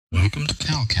Welcome to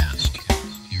CalCast,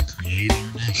 your Create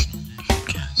International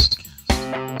podcast.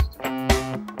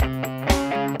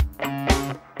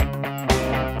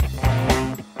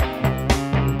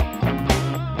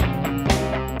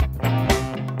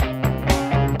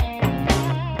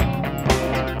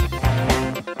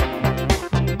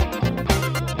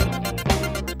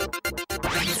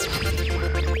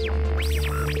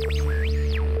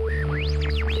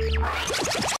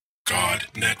 God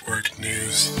Network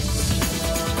News,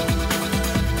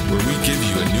 where we give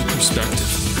you a new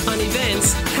perspective on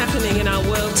events happening in our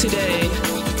world today.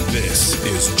 This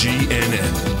is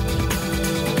GNN.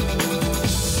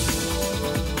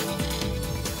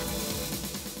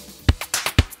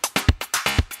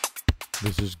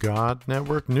 This is God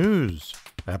Network News,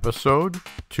 episode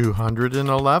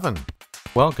 211.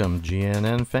 Welcome,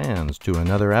 GNN fans, to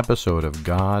another episode of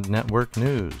God Network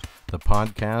News, the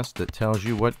podcast that tells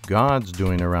you what God's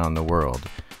doing around the world.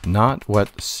 Not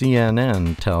what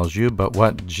CNN tells you, but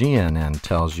what GNN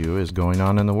tells you is going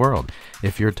on in the world.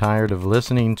 If you're tired of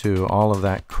listening to all of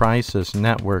that crisis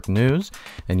network news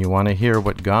and you want to hear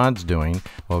what God's doing,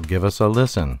 well, give us a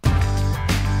listen.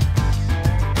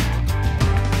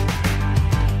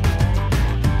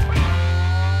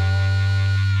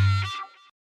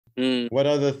 What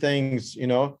other things,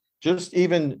 just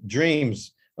even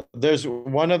dreams. There's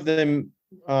one of them,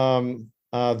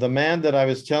 the man that I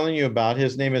was telling you about,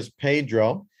 his name is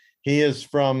Pedro. He is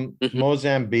from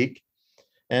Mozambique,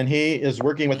 and he is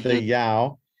working with the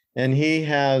Yao, and he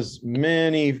has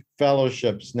many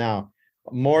fellowships now,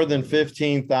 more than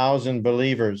 15,000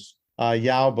 believers,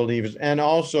 Yao believers. And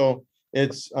also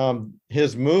it's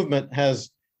his movement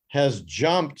has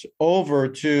jumped over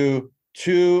to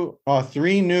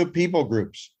three new people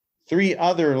groups, three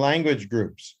other language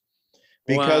groups,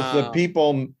 because the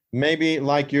people, maybe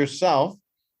like yourself,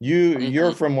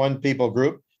 you're from one people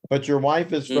group, but your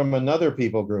wife is from another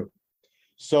people group.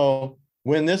 So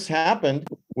when this happened,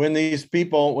 when these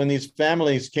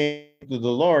families came to the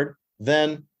Lord,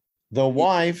 then the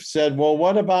wife said, well,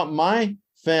 what about my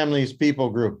family's people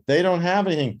group? They don't have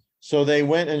anything. So they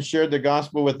went and shared the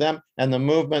gospel with them, and the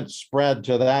movement spread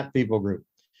to that people group.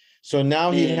 So now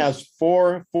he has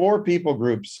four people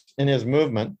groups in his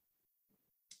movement.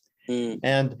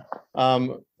 And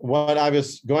what I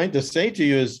was going to say to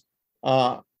you is,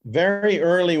 very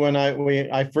early when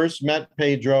I first met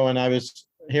Pedro and I was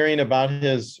hearing about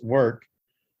his work,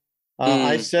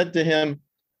 I said to him,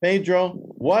 Pedro,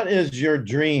 what is your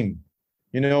dream?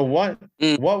 What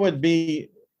would be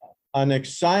an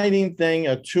exciting thing,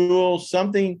 a tool,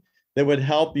 something that would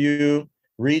help you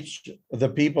reach the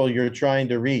people you're trying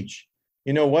to reach?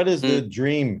 What is the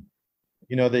dream,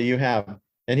 that you have?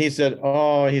 And he said,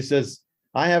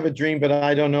 I have a dream, but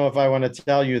I don't know if I want to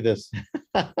tell you this.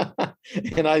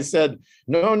 And I said,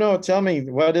 no, tell me,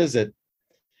 what is it?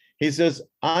 He says,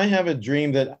 I have a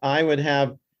dream that I would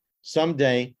have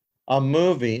someday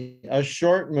a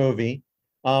short movie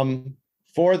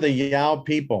for the Yao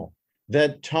people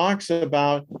that talks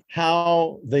about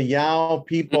how the Yao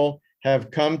people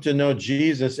have come to know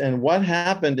Jesus and what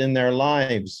happened in their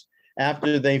lives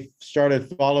after they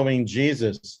started following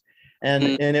Jesus. And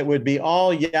it would be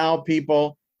all Yao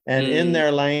people and in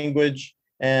their language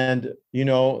and,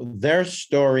 their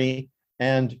story,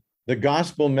 and the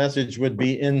gospel message would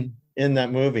be in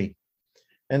that movie.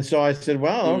 And so I said,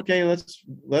 well, okay,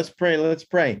 let's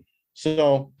pray.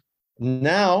 So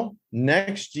now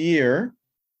next year,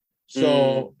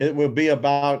 so it will be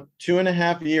about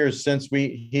 2.5 years since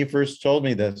he first told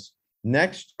me this.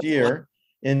 Next year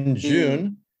in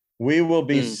June, we will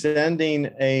be sending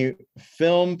a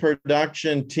film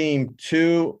production team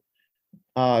to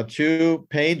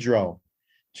Pedro,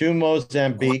 to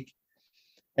Mozambique,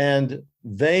 and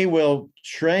they will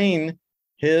train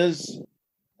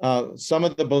some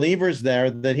of the believers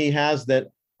there that he has that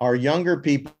are younger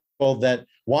people that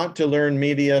want to learn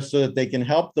media so that they can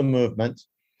help the movement.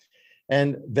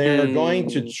 And they're going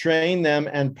to train them,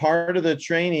 and part of the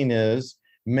training is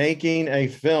making a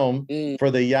film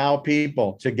for the Yao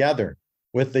people together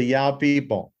with the Yao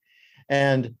people.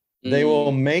 And they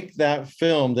will make that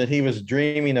film that he was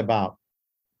dreaming about.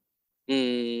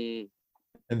 And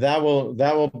that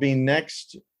will be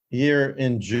next year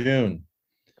in June.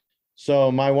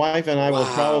 So my wife and I will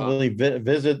probably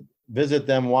visit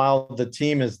them while the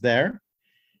team is there.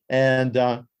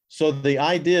 And so the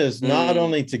idea is not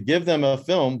only to give them a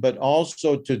film, but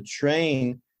also to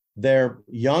train their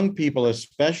young people,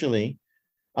 especially,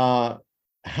 how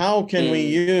can we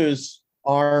use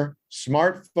our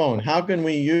smartphone? How can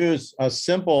we use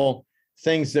simple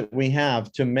things that we have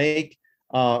to make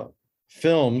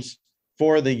films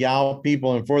for the Yao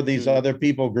people and for these other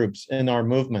people groups in our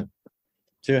movement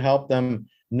to help them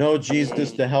know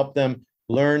Jesus, to help them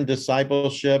learn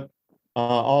discipleship,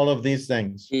 all of these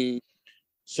things.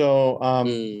 So,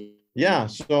 yeah,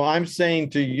 so I'm saying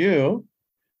to you,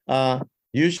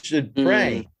 you should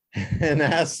pray and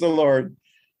ask the Lord,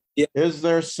 is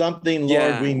there something,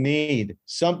 Lord, we need?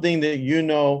 Something that you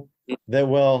know that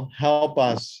will help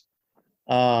us,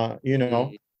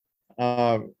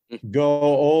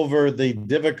 go over the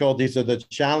difficulties or the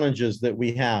challenges that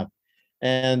we have.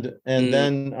 And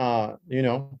then,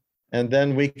 and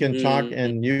then we can talk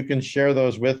and you can share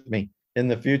those with me in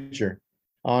the future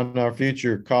on our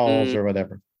future calls or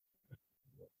whatever.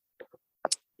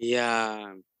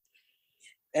 Yeah.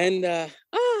 And there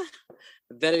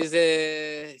is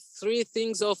three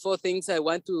things or four things I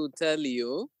want to tell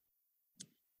you.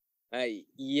 I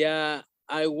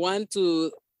want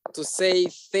to say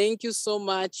thank you so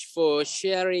much for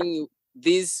sharing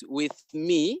this with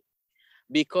me,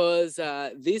 because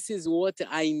this is what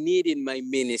I need in my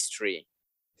ministry.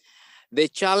 The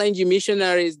challenge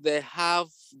missionaries, they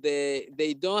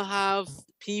don't have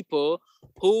people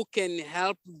who can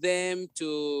help them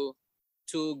to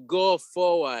go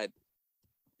forward,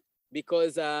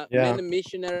 because many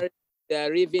missionaries, they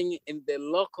are living in the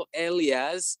local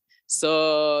areas,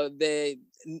 so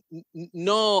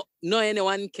no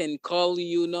anyone can call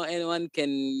you, no anyone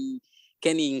can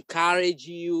encourage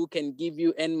you, can give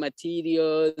you any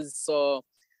materials. So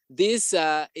this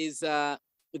is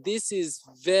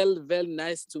very, very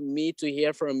nice to me to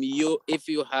hear from you if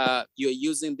you're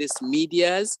using these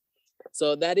medias.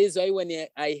 So that is why when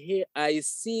I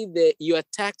see your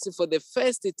text for the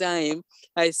first time,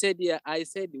 I said,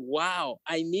 wow,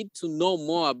 I need to know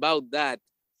more about that,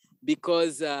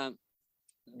 because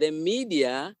the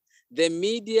media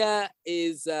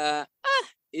is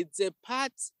it's a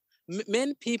part.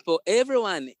 Many people,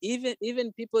 everyone,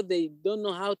 even people, they don't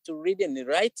know how to read and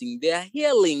writing, they are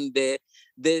hearing the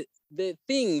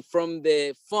thing from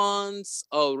the phones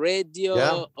or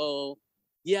radio or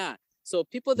so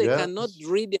people, they cannot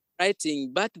read and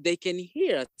writing, but they can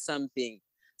hear something.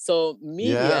 So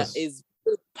media is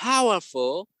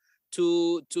powerful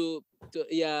to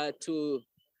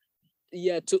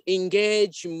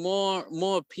engage more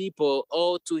people,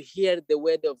 or to hear the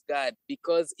word of God,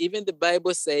 because even the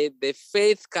Bible says the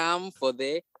faith comes for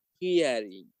the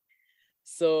hearing.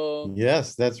 So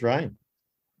yes, that's right.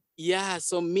 Yeah,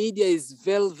 so media is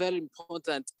very, very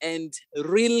important, and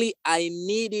really I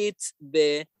needed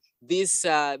these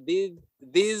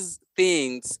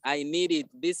things. I needed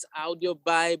this audio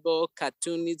Bible,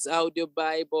 cartoonist audio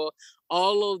Bible,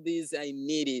 all of these I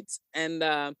needed. And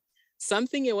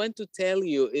something I want to tell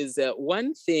you is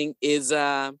one thing is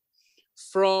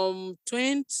from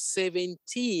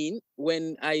 2017,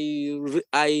 when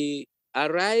I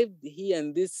arrived here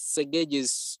in these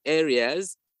Segeges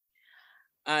areas,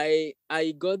 I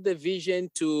got the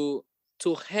vision to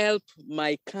help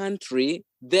my country.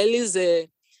 There is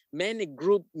many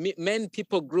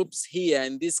people groups here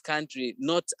in this country,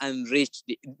 not unreached.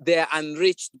 There are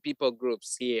unreached people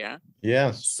groups here.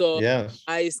 Yes. So yes.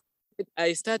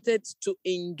 I started to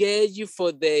engage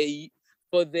for the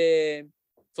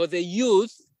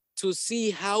youth, to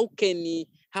see how can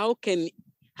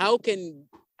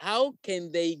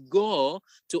they go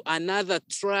to another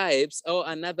tribes or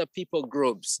another people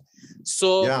groups.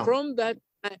 So from that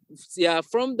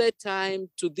time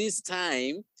to this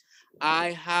time,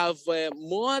 I have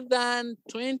more than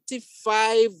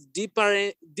 25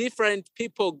 different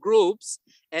people groups,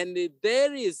 and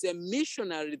there is a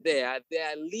missionary there. They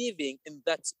are living in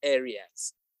that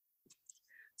areas.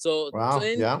 So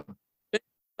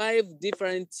 25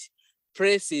 different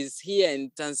places here in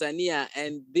Tanzania,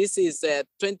 and this is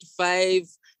 25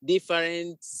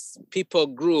 different people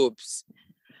groups.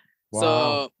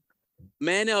 So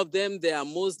many of them, they are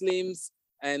Muslims,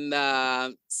 and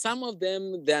some of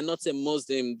them, they are not a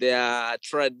Muslim, they are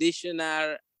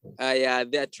traditional. They are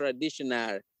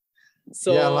traditional.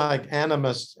 So like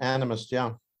animist,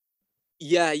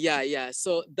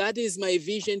 So that is my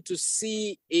vision, to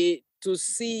see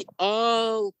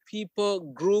all people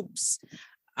groups,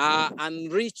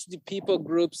 unreached people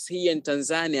groups here in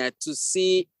Tanzania, to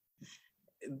see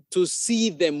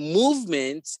the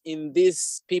movement in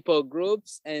these people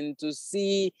groups, and to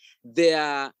see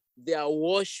their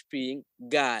worshiping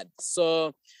God.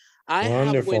 So I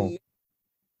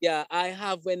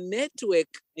have a network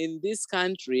in this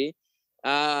country,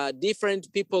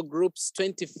 different people groups,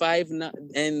 25,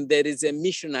 and there is a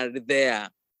missionary there.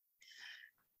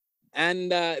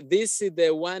 And this is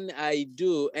the one I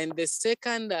do. And the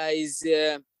second is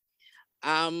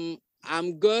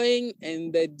I'm going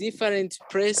in the different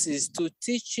places to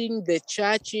teaching the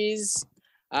churches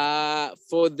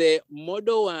for the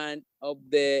model one of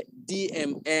the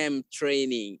DMM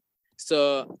training.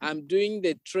 So I'm doing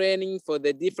the training for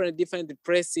the different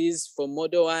places for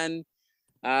model one,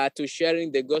 to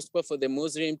sharing the gospel for the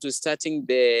Muslim, to starting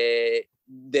the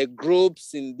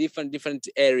groups in different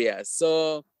areas.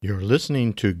 So You're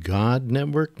listening to God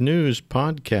Network News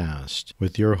Podcast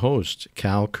with your host,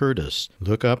 Cal Curtis.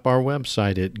 Look up our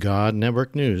website at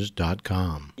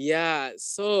godnetworknews.com. yeah,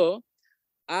 so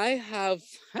I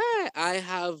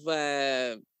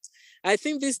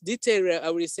think this detail I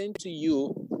will send to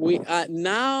you. We are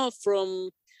now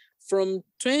from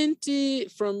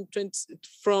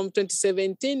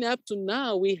 2017 up to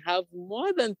now, we have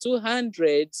more than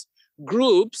 200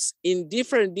 groups in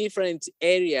different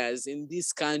areas in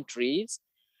these countries.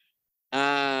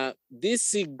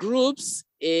 These groups,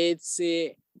 it's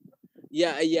these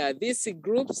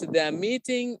groups, they are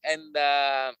meeting, and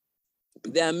they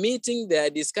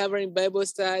are discovering Bible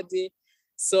study.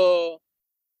 So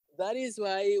that is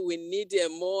why we need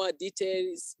more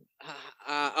details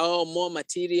or more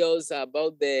materials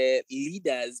about the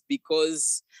leaders,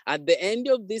 because at the end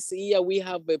of this year, we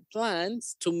have a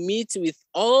plans to meet with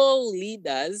all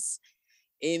leaders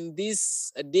in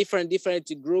these different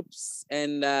groups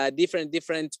and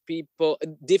different people,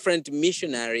 different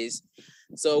missionaries.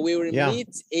 So we will meet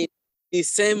in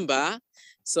December.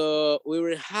 So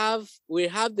we have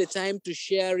the time to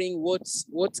sharing what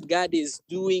God is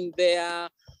doing there,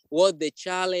 what the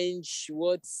challenge,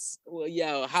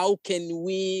 how can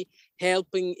we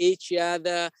helping each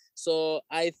other. So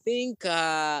I think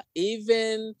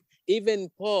even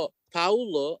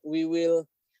Paulo, we will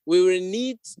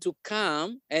need to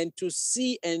come and to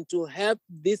see and to help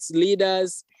these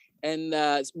leaders. And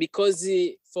because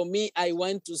for me, I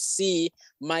want to see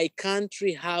my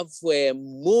country have a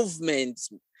movement.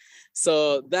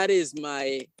 So that is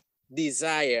my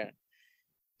desire.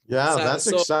 Yeah, that's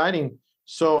exciting.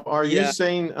 So are you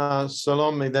saying,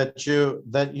 Salome, that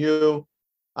you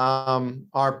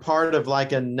are part of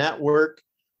like a network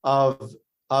of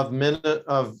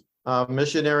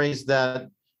missionaries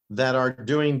that are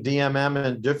doing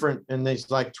DMM in these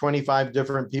like 25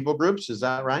 different people groups? Is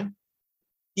that right?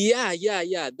 Yeah,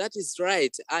 that is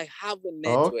right. I have a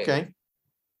network. Okay.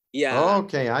 Yeah.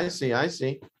 Okay, I see.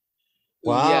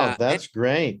 Wow, that's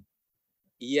great.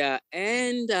 Yeah,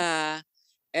 and the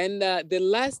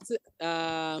last,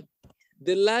 I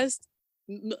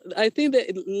think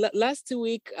that last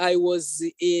week I was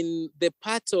in the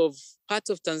part of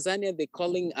Tanzania they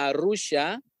calling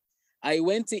Arusha. I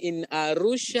went in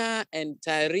Arusha and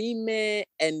Tarime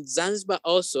and Zanzibar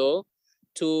also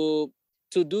to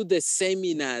do the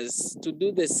seminars, to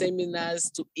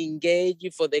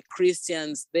engage for the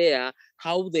Christians there,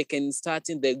 how they can start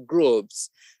in the groups.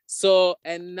 So,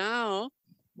 and now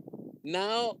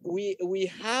we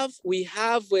have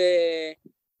 20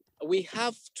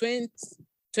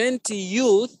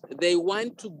 youth. They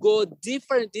want to go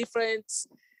different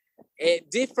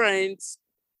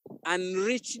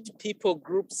unreached people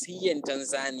groups here in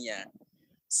Tanzania.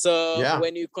 So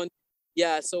when you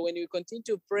continue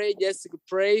to pray, just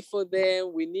pray for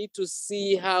them. We need to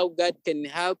see how God can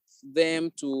help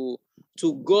them to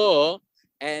go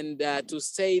and to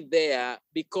stay there,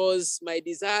 because my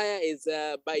desire is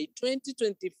by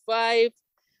 2025,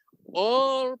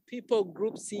 all people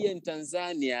groups here in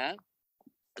Tanzania,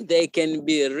 they can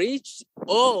be reached,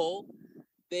 or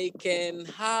they can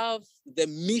have the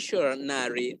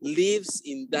missionary lives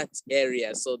in that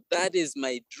area. So that is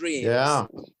my dream. Yeah,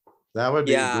 that would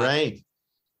be great.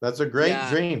 That's a great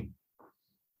dream.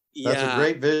 That's a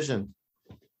great vision.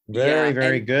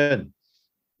 Very good.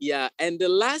 Yeah, and the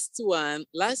last one,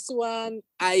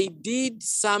 I did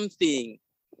something.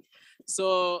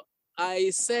 So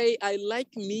I say I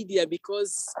like media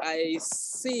because I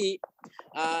see,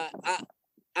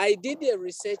 I did a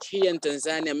research here in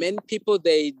Tanzania. Many people,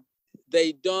 they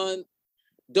don't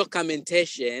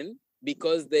documentation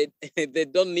because they they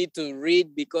don't need to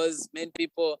read, because many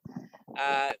people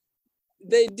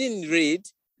they didn't read.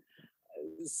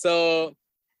 So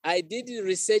I did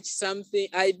research something.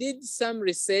 I did some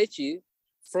research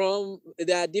from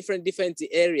the different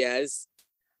areas.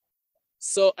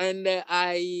 So, and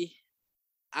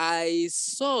I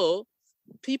saw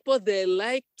people, they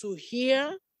like to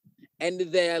hear and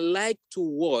they like to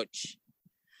watch.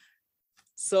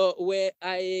 So where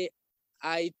I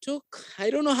took,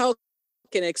 I don't know how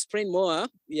can I explain more.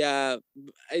 Yeah,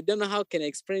 I don't know how can I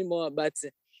explain more, but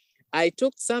I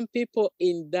took some people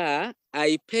in there.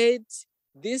 I paid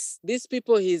these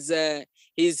people. He's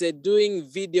doing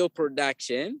video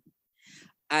production.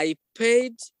 I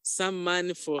paid some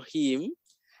money for him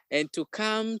and to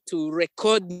come to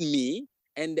record me.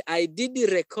 And I did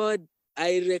record,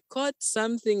 I record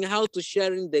something, how to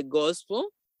sharing the gospel.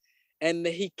 And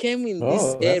he came in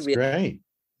this that's area. great.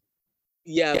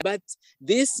 Yeah, but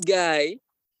this guy,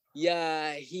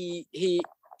 yeah, he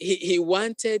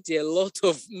wanted a lot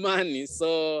of money.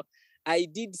 So I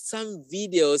did some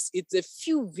videos. It's a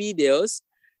few videos.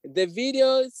 The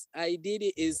videos I did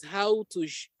is how to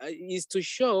is to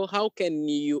show how can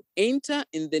you enter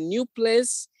in the new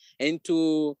place and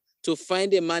to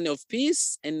find a man of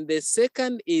peace. And the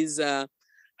second is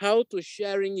how to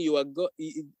sharing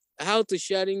how to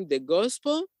sharing the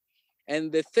gospel.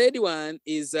 And the third one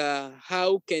is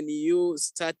how can you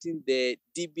start in the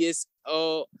DBS,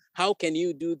 or how can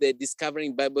you do the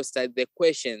Discovering Bible Study, the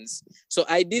questions. So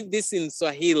I did this in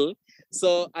Swahili.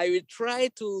 So I will try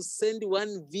to send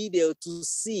one video to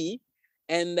see,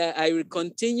 and I will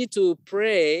continue to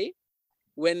pray.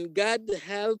 When God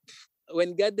help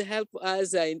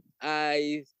us,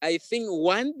 I think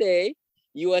one day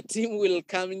your team will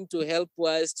come in to help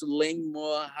us to learn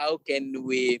more. How can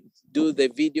we do the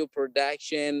video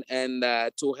production and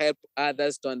to help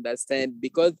others to understand?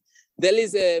 Because there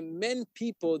is many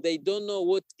people, they don't know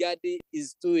what God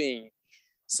is doing.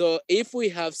 So if we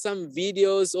have some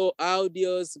videos or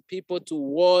audios, people to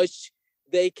watch,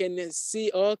 they can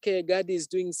see, okay, God is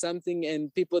doing something,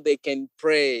 and people, they can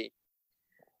pray.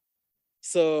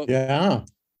 So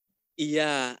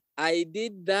yeah, I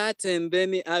did that, and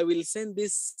then I will send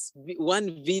this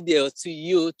one video to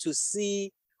you to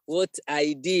see what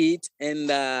I did,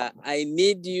 and I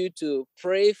need you to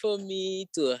pray for me,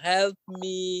 to help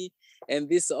me, and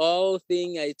this all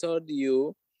thing I told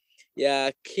you,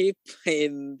 yeah, keep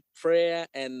in prayer,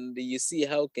 and you see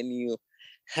how can you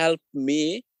help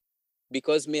me,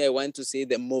 because me, I want to see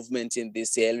the movement in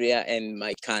this area and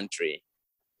my country.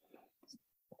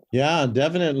 Yeah,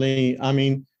 definitely. I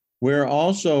mean,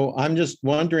 I'm just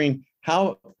wondering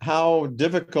how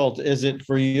difficult is it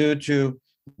for you to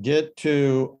get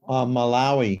to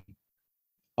Malawi?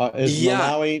 Is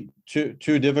Malawi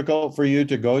too difficult for you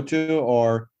to go to,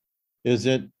 or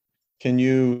can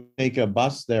you take a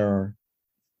bus there?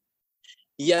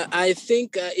 Yeah, I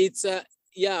think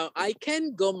I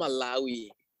can go Malawi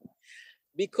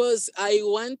because I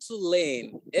want to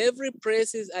learn. Every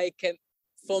places I can.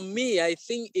 For me, I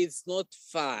think it's not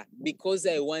far because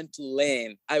I want to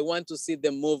learn. I want to see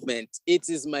the movement. It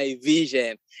is my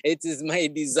vision. It is my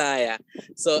desire.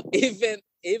 So even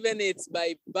it's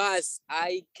by bus,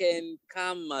 I can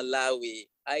come Malawi.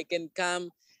 I can come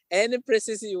any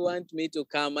places you want me to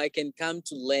come. I can come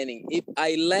to learning. If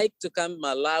I like to come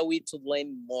Malawi to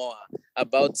learn more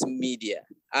about media,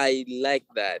 I like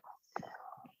that.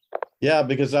 Yeah,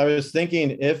 because I was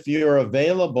thinking if you're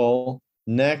available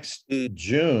next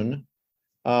June,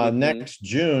 next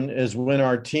June is when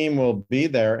our team will be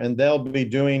there, and they'll be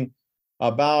doing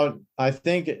about, I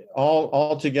think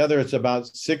all together, it's about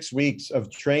 6 weeks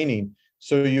of training.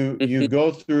 So you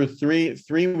go through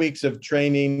three weeks of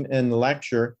training and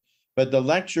lecture, but the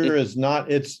lecture is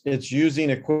not, it's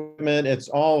using equipment, it's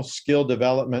all skill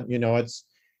development,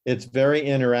 it's very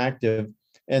interactive.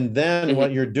 And then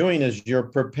what you're doing is you're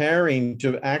preparing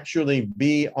to actually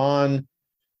be on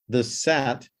the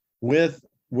set with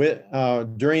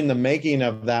during the making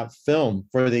of that film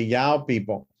for the Yao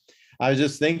people. I was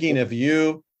just thinking if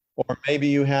you, or maybe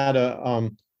you had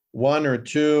one or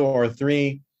two or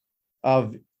three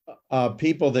of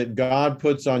people that God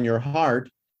puts on your heart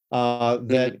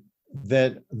that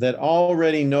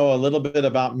already know a little bit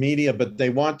about media, but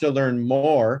they want to learn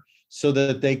more so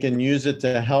that they can use it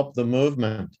to help the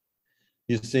movement.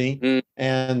 You see,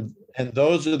 and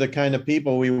those are the kind of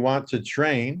people we want to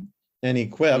train and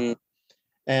equip.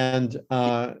 And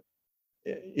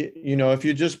if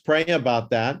you just pray about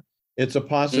that, it's a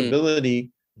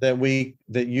possibility that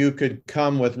you could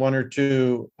come with one or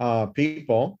two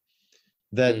people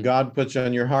that God puts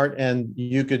on your heart, and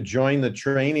you could join the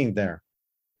training there.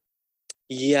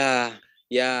 Yeah.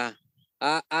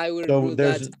 I will do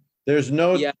that. There's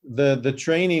no, the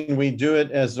training, we do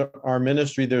it as our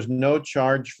ministry. There's no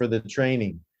charge for the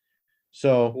training.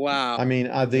 So, wow. I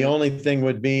mean, the only thing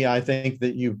would be, I think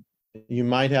that you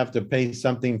might have to pay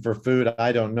something for food.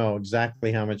 I don't know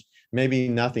exactly how much, maybe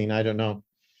nothing, I don't know.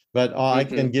 But I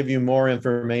can give you more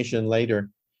information later.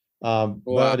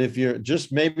 But if you're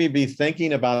just maybe be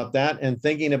thinking about that and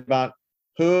thinking about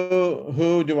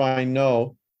who do I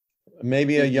know,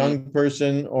 maybe a young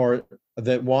person or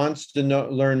that wants to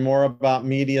learn more about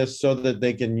media so that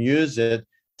they can use it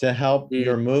to help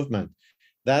your movement.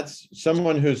 That's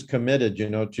someone who's committed,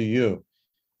 to you.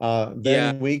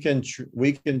 Then we can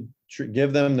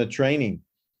give them the training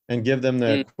and give them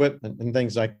the equipment and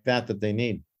things like that that they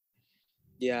need.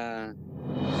 Yeah.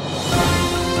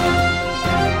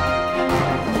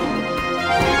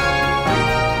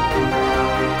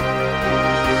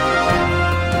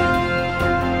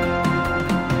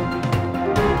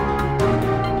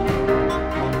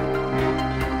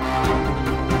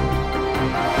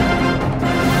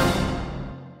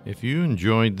 If you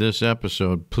enjoyed this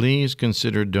episode, please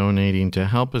consider donating to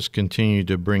help us continue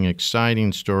to bring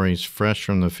exciting stories fresh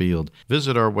from the field.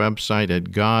 Visit our website at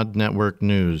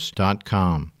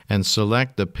godnetworknews.com and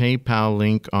select the PayPal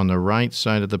link on the right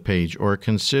side of the page, or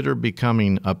consider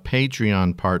becoming a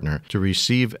Patreon partner to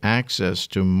receive access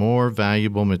to more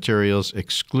valuable materials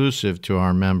exclusive to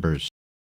our members.